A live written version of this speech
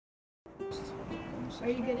Are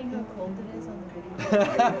you getting how cold it is on the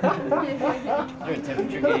video? There's a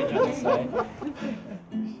temperature gauge on the side.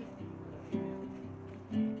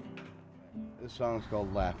 This song's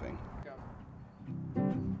called Laughing.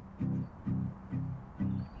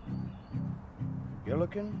 You're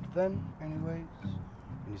looking then, anyways,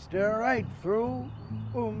 and you stare right through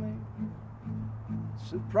me.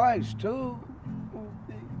 Surprised to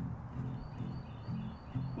be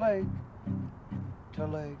leg to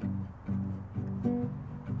leg.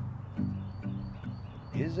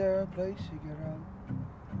 Is there a place you get out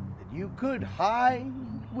that you could hide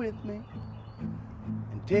with me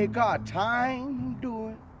and take our time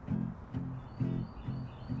doing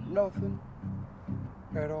nothing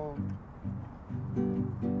at all?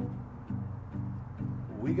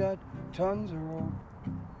 We got tons of rope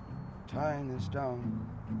tying us down,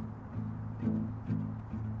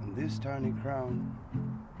 and this tiny crown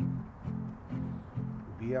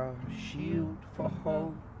will be our shield for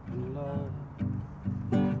hope and love.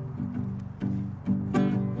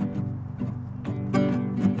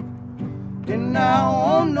 And now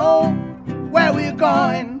I'll know where we're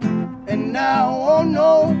going, and now I'll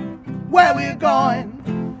know where we're going,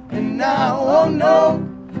 and now I'll know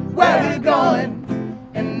where we're going,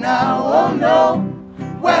 and now I'll know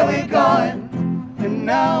where we're going, and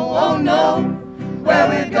now I'll know where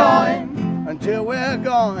we're going, until we're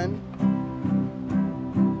gone.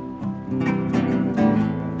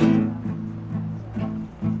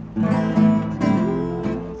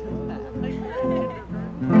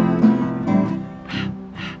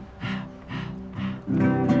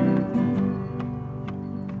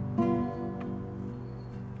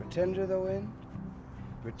 Pretend you're the wind,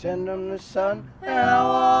 pretend I'm the sun, and I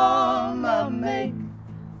wanna make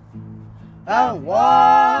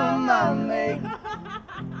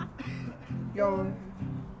your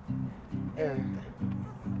air.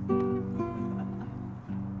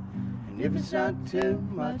 And if it's not too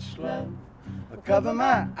much love, I'll cover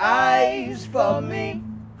my eyes for me.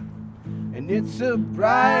 And it's a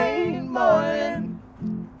bright morning,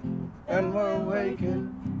 and we're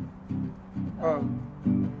waking up.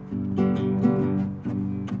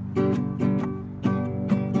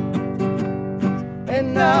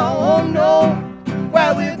 And now I'll know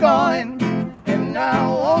where we're going, and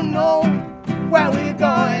now I'll know where we're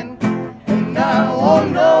going, and now I'll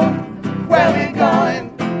know where we're going,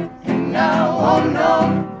 and now I'll know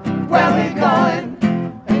where we're going,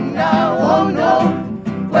 and now I'll know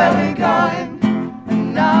where we're going,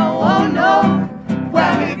 and now I'll know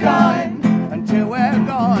where we're going, until we're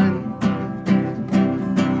gone.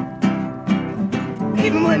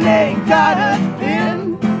 Even when they got us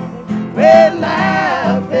pinned, we're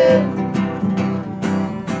laughing.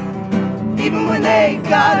 Even when they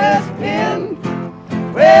got us pinned,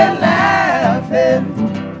 we're laughing.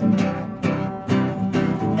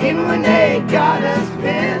 Even when they got us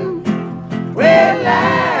pinned, we're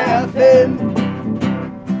laughing.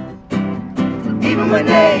 Even when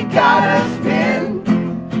they got us pinned,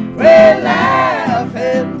 we're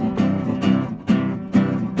laughing.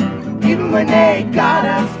 Even when they got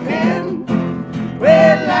us pinned,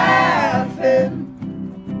 we're laughing.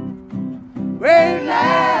 We're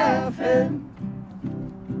laughing.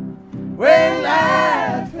 We're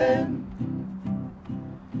laughing.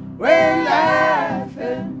 We're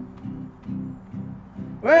laughing.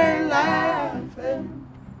 We're laughing.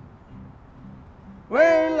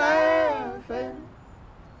 We're laughing.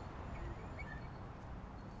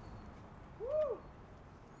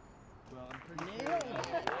 Well, I'm pretty sure